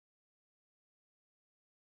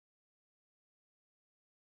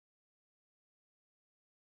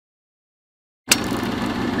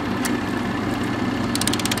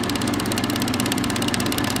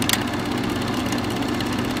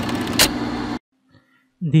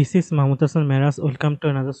This is Mahmoud Hassan Meras. Welcome to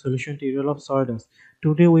another solution tutorial of SolidWorks.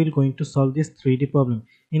 Today we are going to solve this 3D problem.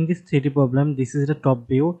 In this 3D problem, this is the top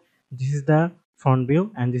view, this is the front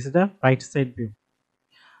view, and this is the right side view.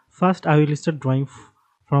 First, I will start drawing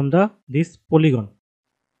from this polygon.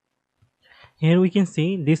 Here we can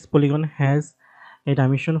see this polygon has a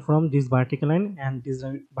dimension from this vertical line, and this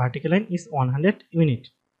vertical line is 100 unit.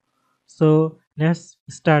 So let's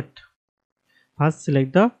start. First,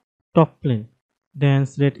 select the top plane, then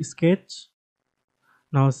select sketch.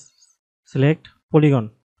 Now select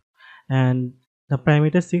polygon and the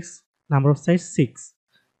parameter 6, number of sides 6.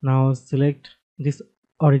 Now select this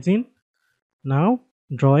origin. Now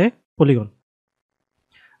draw a polygon.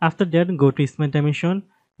 After that, go to smart dimension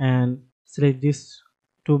and select this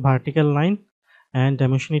to vertical line and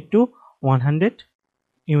dimension it to 100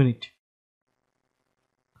 unit.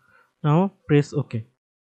 Now press OK.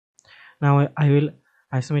 Now I will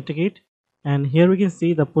isometric it, and here we can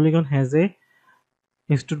see the polygon has a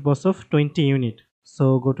extrude boss of 20 unit.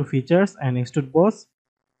 So go to features and extrude boss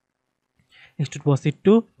it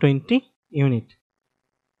to 20 unit.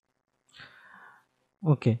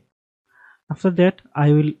 Okay, after that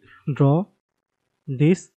I will draw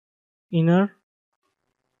this inner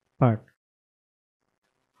part.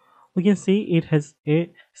 We can see it has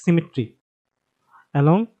a symmetry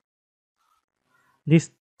along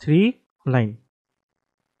this 3 line.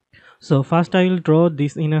 So first I will draw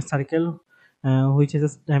this inner circle which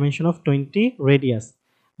is a dimension of 20 radius.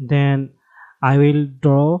 Then I will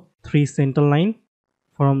draw 3 center line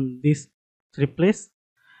from this 3 place,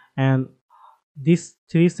 and this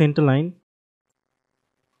 3 center line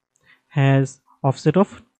has offset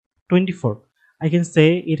of 24. I can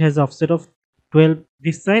say it has offset of 12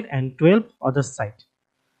 this side and 12 other side.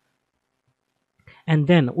 And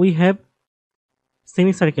then we have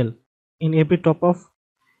semicircle in every top of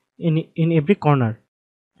in every corner,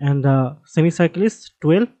 and the semicircle is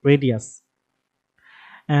 12 radius.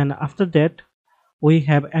 And after that we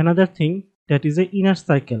have another thing, that is a inner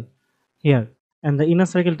circle here, and the inner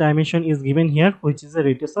circle dimension is given here, which is a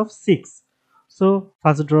radius of 6. So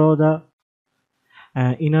first draw the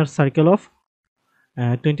inner circle of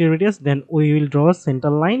 20 radius, then we will draw a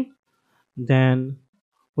center line, then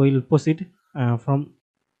we will proceed from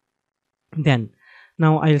then.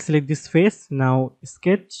 Now I'll select this face. Now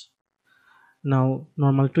sketch. Now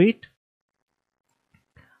normal to it.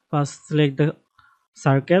 First select the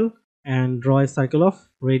circle and draw a circle of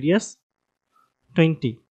radius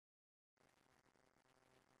 20.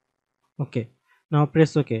 Okay, now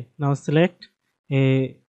press OK. Now select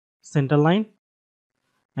a center line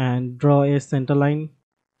and draw a center line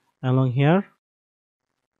along here,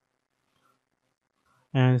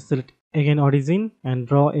 and select again origin and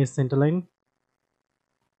draw a center line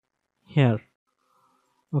here.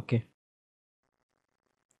 Okay,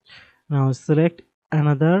 now select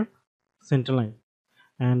another center line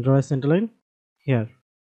and draw a center line here.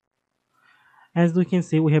 As we can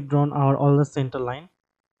see, we have drawn our all the center line.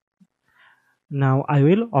 Now I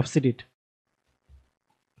will offset it.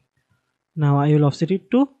 Now I will offset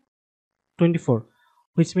it to 24,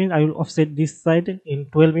 which means I will offset this side in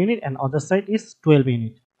 12 unit and other side is 12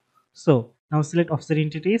 unit. So now select offset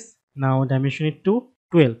entities. Now dimension it to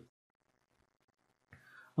 12.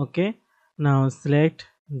 Okay, now select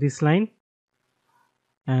this line,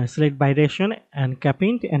 select bidirection and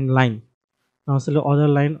capping and line. Now select other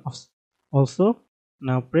line also.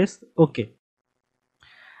 Now press OK.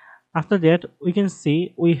 After that we can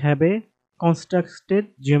see we have a constructed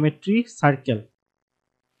geometry circle,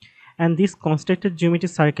 and this constructed geometry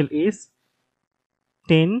circle is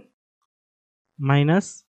 10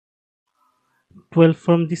 minus 12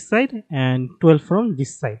 from this side and 12 from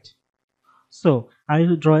this side. So I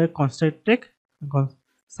will draw a constructed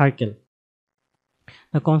circle.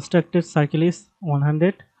 The constructed circle is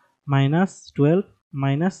 100 minus 12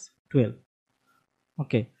 minus 12.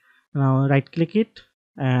 Okay, now right click it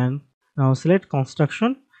and now select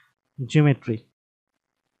construction geometry.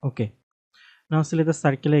 Okay, now select the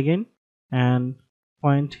circle again and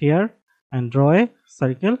point here and draw a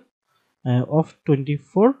circle of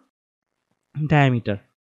 24 diameter,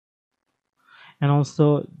 and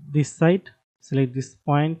also this side select this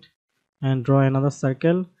point and draw another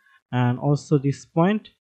circle, and also this point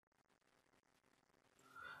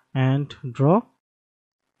and draw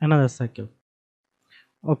another circle.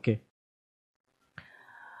 Okay,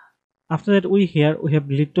 after that we have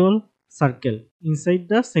little circle inside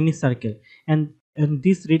the semicircle, and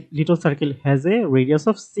this little circle has a radius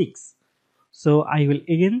of 6. So I will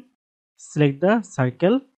again select the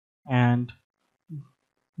circle and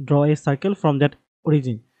draw a circle from that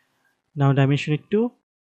origin. Now dimension it to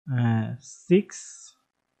 6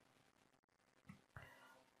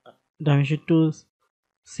 dimension to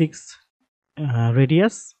 6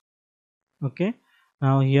 radius. Okay,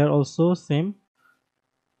 now here also same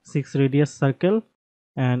 6 radius circle,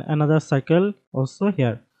 and another circle also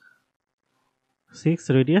here 6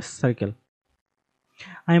 radius circle.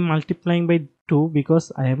 I am multiplying by 2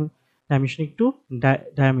 because I am dimensioning to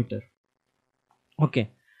diameter. Okay,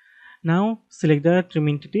 now select the trim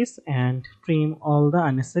entities and trim all the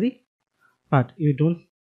unnecessary part you don't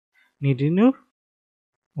need in your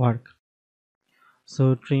work.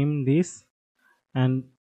 So trim this and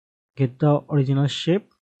get the original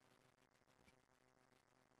shape.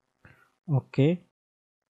 Okay,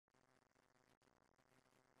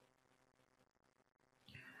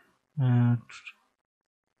 uh,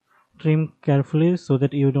 trim carefully so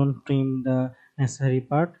that you don't trim the necessary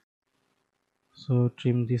part. So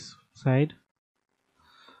trim this side,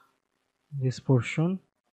 this portion,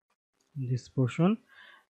 this portion.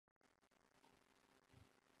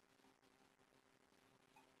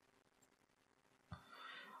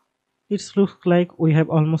 It looks like we have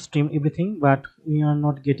almost trimmed everything, but we are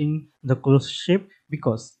not getting the close shape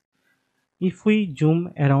because if we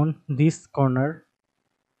zoom around this corner,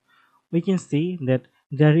 we can see that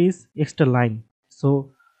there is extra line.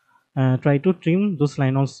 So try to trim those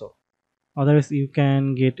line also, otherwise you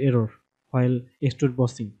can get error while extrude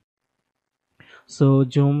bossing. So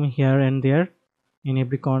zoom here and there in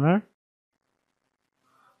every corner,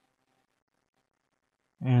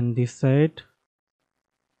 and this side.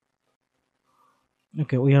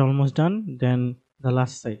 Okay, we are almost done. Then the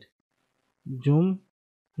last side, zoom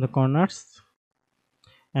the corners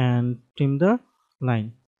and trim the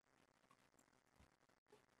line.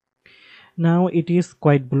 Now it is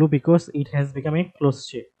quite blue because it has become a closed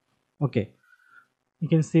shape. Okay, you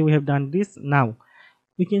can see we have done this. Now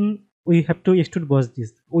we have to extrude boss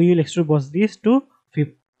this. We will extrude boss this to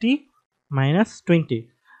 50 minus 20,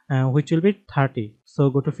 which will be 30. So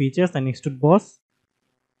go to features and extrude boss.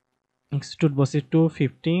 Extrude boss it to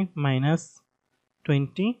 50 minus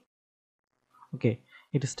 20. Okay,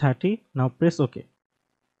 it is 30. Now press OK.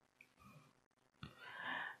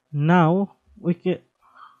 Now we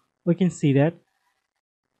can see that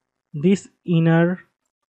this inner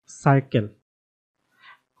circle,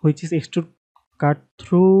 which is extrude cut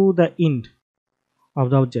through the end of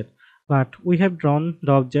the object, but we have drawn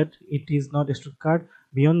the object, it is not extrude cut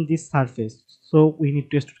beyond this surface, so we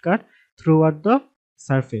need to extrude cut throughout the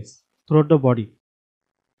surface, throughout the body.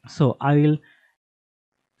 So I will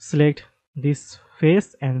select this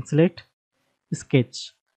face and select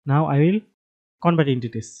sketch. Now I will convert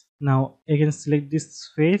entities. Now again select this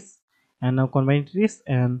face and now convert entities,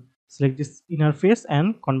 and select this inner face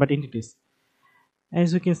and convert entities.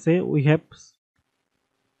 As you can say, we have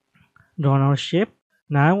drawn our shape.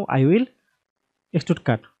 Now I will extrude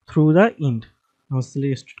cut through the end. Now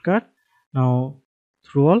select extrude cut. Now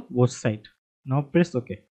through all both side. Now press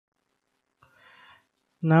OK.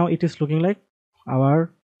 Now it is looking like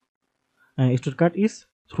our extrude cut is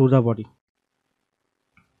through the body.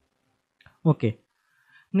 Okay.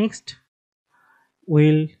 Next,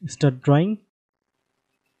 we'll start drawing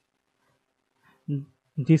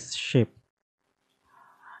this shape,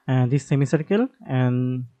 this semicircle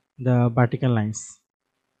and the vertical lines.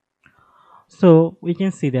 So we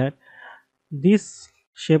can see that this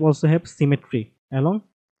shape also have symmetry along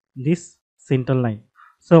this center line.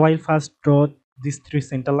 So I'll first draw these 3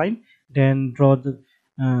 center line, then draw the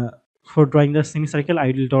for drawing the semicircle I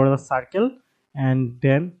will draw the circle, and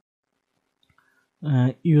then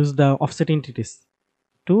use the offset entities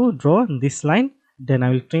to draw this line. Then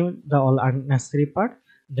I will trim the all unnecessary part,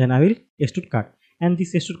 then I will extrude cut, and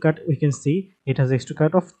this extrude cut we can see it has extrude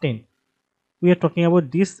cut of 10. We are talking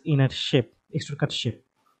about this inner shape, extrude cut shape.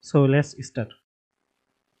 So let's start.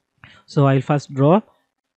 So I'll first draw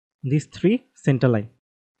these 3 center line.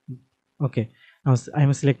 Okay, now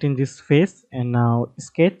I'm selecting this face and now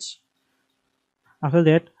sketch. After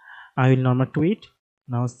that I will normal to it.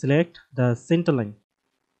 Now select the center line.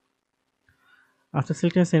 After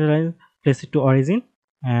selecting center line, place it to origin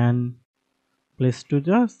and place to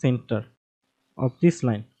the center of this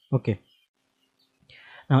line. Okay,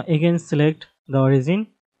 now again select the origin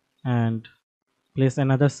and place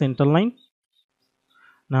another center line.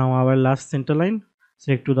 Now our last center line,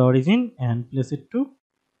 select to the origin and place it to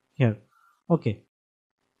here. Okay,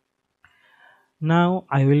 now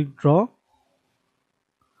I will draw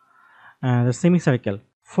the semicircle.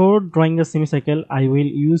 For drawing the semicircle I will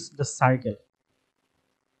use the circle.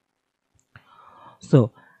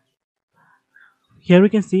 So here we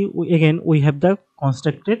can see we have the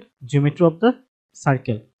constructed geometry of the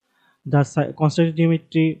circle. The constructed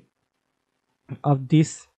geometry of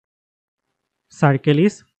this circle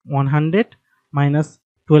is 100 minus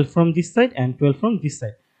 12 from this side and 12 from this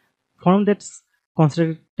side. From that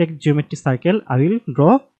constructed geometry circle, I will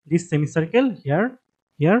draw this semicircle here,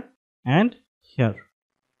 here, and here.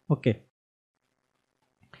 Okay.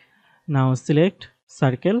 Now select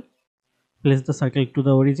circle, place the circle to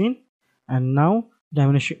the origin, and now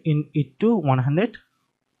dimension in it to 100.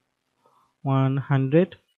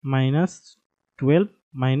 100 minus 12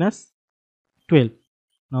 minus 12.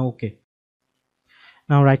 Now okay.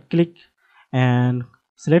 Now right click and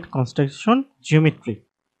select construction geometry.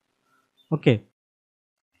 Okay.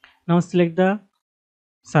 Now select the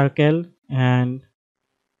circle and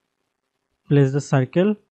place the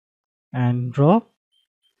circle and draw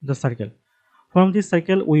the circle. From this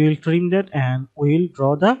circle we will trim that and we will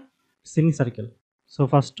draw the semicircle. So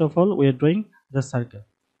first of all we are drawing the circle.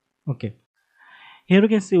 Okay. Here you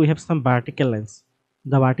can see we have some vertical lines.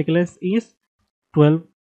 The vertical lines is 12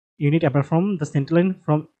 unit apart from the center line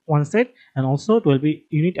from one side, and also 12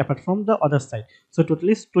 unit apart from the other side. So total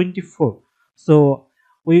is 24. So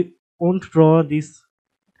we won't draw this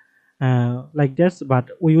like this, but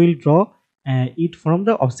we will draw it from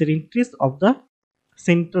the offset entities of the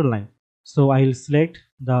center line. So I will select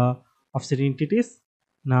the offset entities.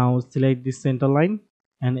 Now select this center line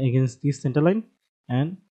and against this center line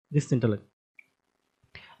and this center line,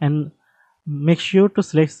 and make sure to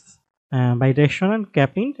select bidirectional,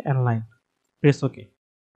 capping and line. Press OK.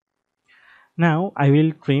 Now I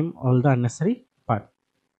will trim all the unnecessary part.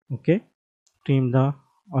 Okay, trim the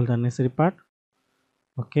all the unnecessary part.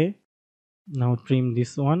 Okay, now trim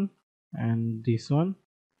this one and this one,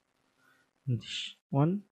 this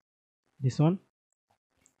one, this one.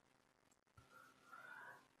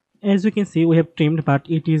 As you can see, we have trimmed, but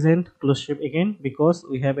it isn't close shape again because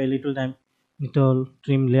we have a little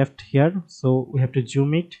trim left here. So we have to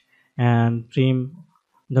zoom it and trim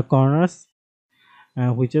the corners,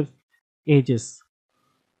 which are edges.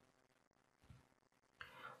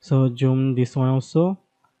 So zoom this one also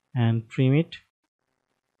and trim it,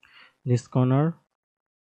 this corner.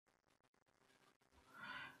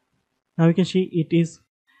 Now you can see it is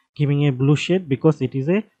giving a blue shade because it is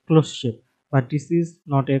a closed shape, but this is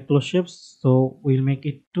not a closed shape, so we'll make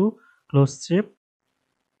it to closed shape.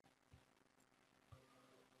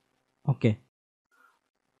 Okay,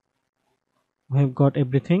 we have got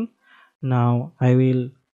everything. Now I will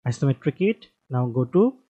isometric it. Now go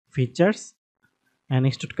to features and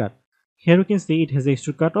extrude cut. Here you can see it has a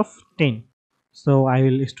extrude cut of 10, so I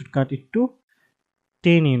will extrude cut it to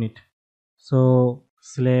 10 unit. So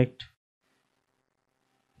select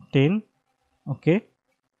 10. Okay,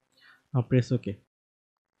 now press OK.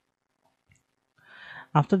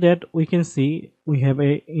 After that we can see we have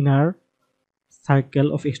a inner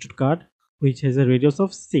circle of extrude cut which has a radius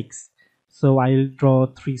of 6. So I will draw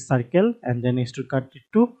 3 circle and then extrude cut it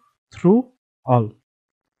to through all.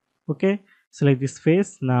 Okay, select this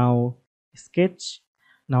face. Now sketch.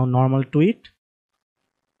 Now normal to it.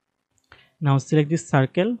 Now select this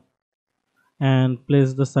circle and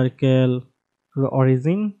place the circle to the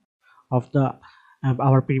origin of the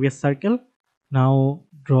our previous circle. Now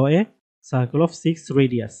draw a circle of 6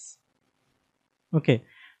 radius. Okay,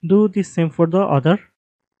 do the same for the other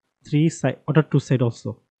 2 side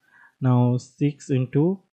also. Now 6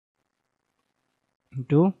 into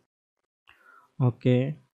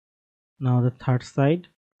okay, now the third side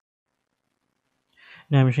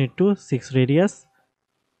dimension it to 6 radius.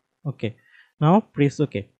 Okay, now press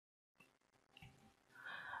OK.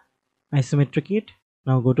 Isometric it.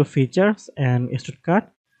 Now go to features and extrude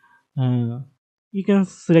cut. You can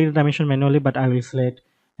select the dimension manually, but I will select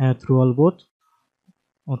through all both.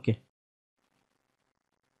 Okay,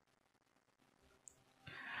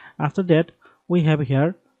 after that we have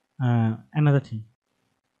here another thing.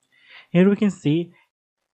 Here we can see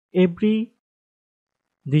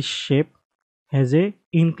this shape has a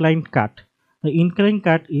inclined cut. The inclined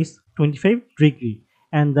cut is 25 degree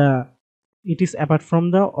and it is apart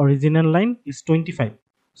from the original line is 25.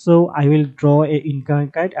 So I will draw a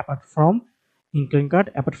inclined cut apart from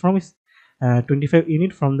is 25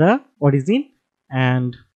 unit from the origin,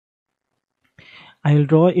 and I will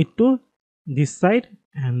draw it to this side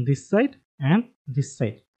and this side and this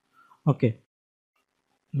side. Okay,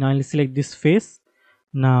 now I'll select this face.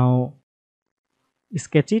 Now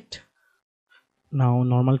sketch it. Now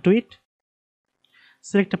normal to it.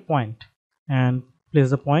 Select a point and place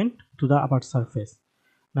the point to the upper surface.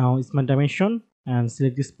 Now smart dimension and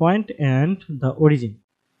select this point and the origin,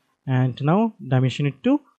 and now dimension it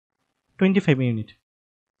to 25 unit.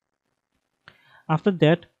 After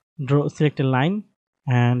that select a line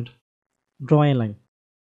and draw a line.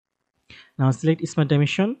 Now select smart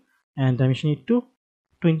dimension and dimension it to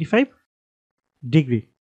 25 degree.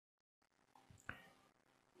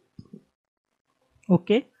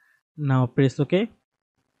 Okay, now press OK.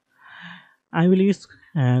 I will use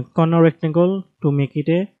corner rectangle to make it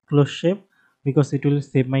a close shape because it will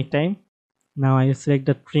save my time. Now I will select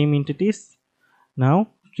the trim entities. Now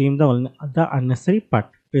trim the unnecessary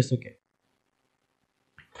part. Press OK.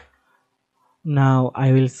 Now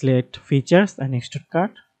I will select features and extrude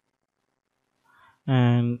cut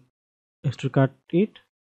and extrude cut it,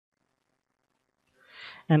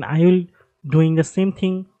 and I will doing the same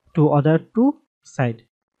thing to other two side.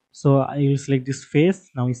 So I will select this face.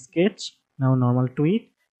 Now sketch. Now normal to it.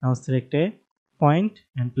 Now select a point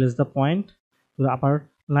and place the point to the upper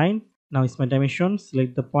line. Now it's my dimension.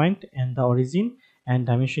 Select the point and the origin and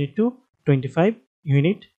dimension it to 25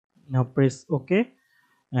 unit. Now press OK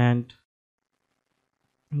and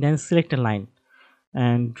then select a line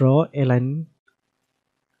and draw a line.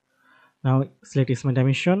 Now select is my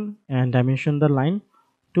dimension and dimension the line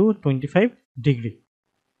to 25 degree.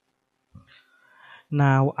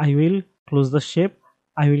 Now I will close the shape.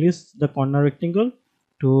 I will use the corner rectangle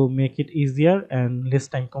to make it easier and less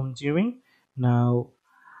time consuming. Now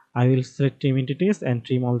I will select trim entities and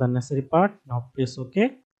trim all the necessary part. Now press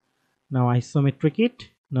OK. Now isometric it.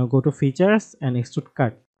 Now go to features and extrude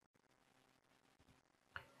cut.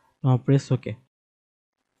 Now press OK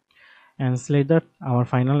and select that our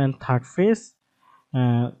final and third face.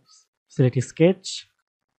 Select sketch.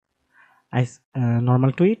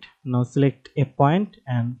 Normal to it. Now select a point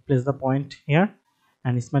and place the point here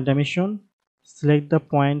and it's my dimension. Select the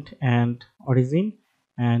point and origin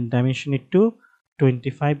and dimension it to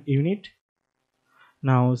 25 unit.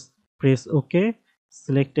 Now press OK.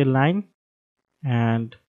 Select a line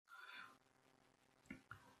and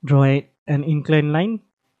draw an inclined line,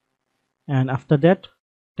 and after that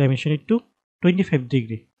dimension it to 25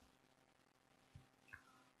 degree.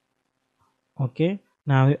 Okay,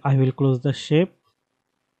 now I will close the shape.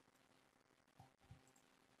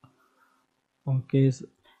 Okay,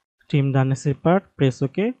 trim the unnecessary part, press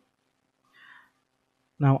OK.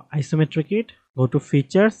 Now isometric it, go to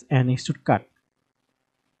features and extrude cut.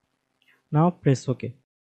 Now press OK.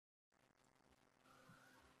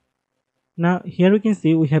 Now here we can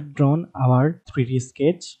see we have drawn our 3D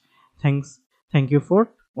sketch. Thank you for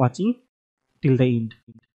watching till the end.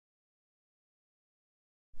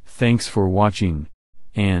 Thanks for watching,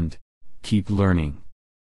 and keep learning.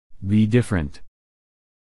 Be different.